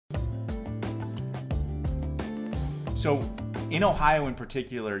So in Ohio in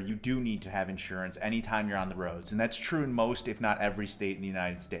particular, you do need to have insurance anytime you're on the roads. And that's true in most, if not every state in the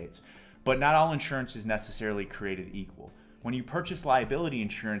United States. But not all insurance is necessarily created equal. When you purchase liability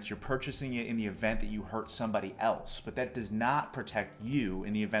insurance, you're purchasing it in the event that you hurt somebody else. But that does not protect you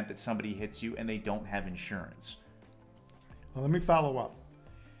in the event that somebody hits you and they don't have insurance. Well, let me follow up.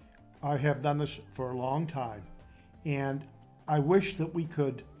 I have done this for a long time. And I wish that we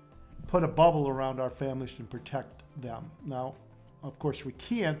could put a bubble around our families and protect them. Now, of course we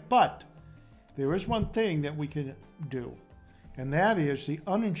can't, but there is one thing that we can do, and that is the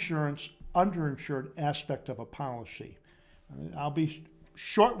uninsured, underinsured aspect of a policy. I'll be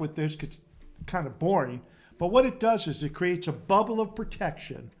short with this because it's kind of boring, but what it does is it creates a bubble of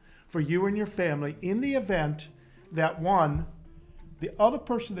protection for you and your family in the event that one, the other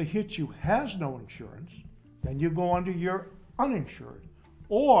person that hits you has no insurance, then you go under your uninsured.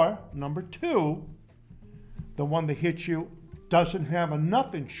 Or, number two, the one that hits you doesn't have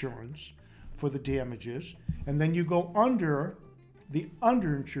enough insurance for the damages, and then you go under the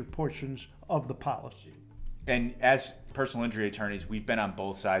underinsured portions of the policy. And as personal injury attorneys, we've been on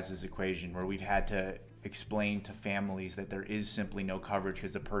both sides of this equation where we've had to explain to families that there is simply no coverage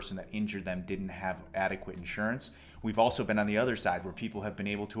because the person that injured them didn't have adequate insurance. We've also been on the other side where people have been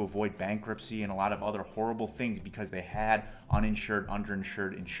able to avoid bankruptcy and a lot of other horrible things because they had uninsured,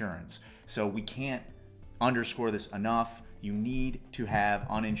 underinsured insurance. So we can't underscore this enough. You need to have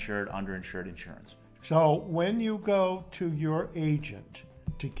uninsured, underinsured insurance. So when you go to your agent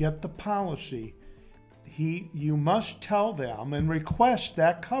to get the policy, you must tell them and request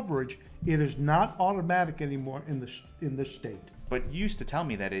that coverage. It is not automatic anymore in this state. But you used to tell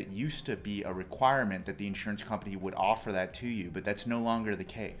me that it used to be a requirement that the insurance company would offer that to you, but that's no longer the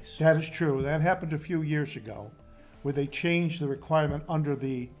case. That is true. That happened a few years ago where they changed the requirement under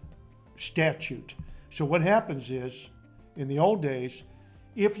the statute. So what happens is, in the old days,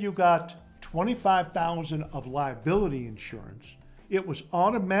 if you got $25,000 of liability insurance, it was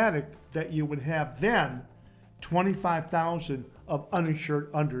automatic that you would have then $25,000 of uninsured,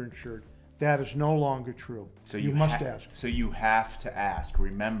 underinsured. That is no longer true. So you must ask. So you have to ask.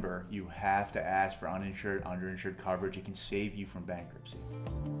 Remember, you have to ask for uninsured, underinsured coverage. It can save you from bankruptcy.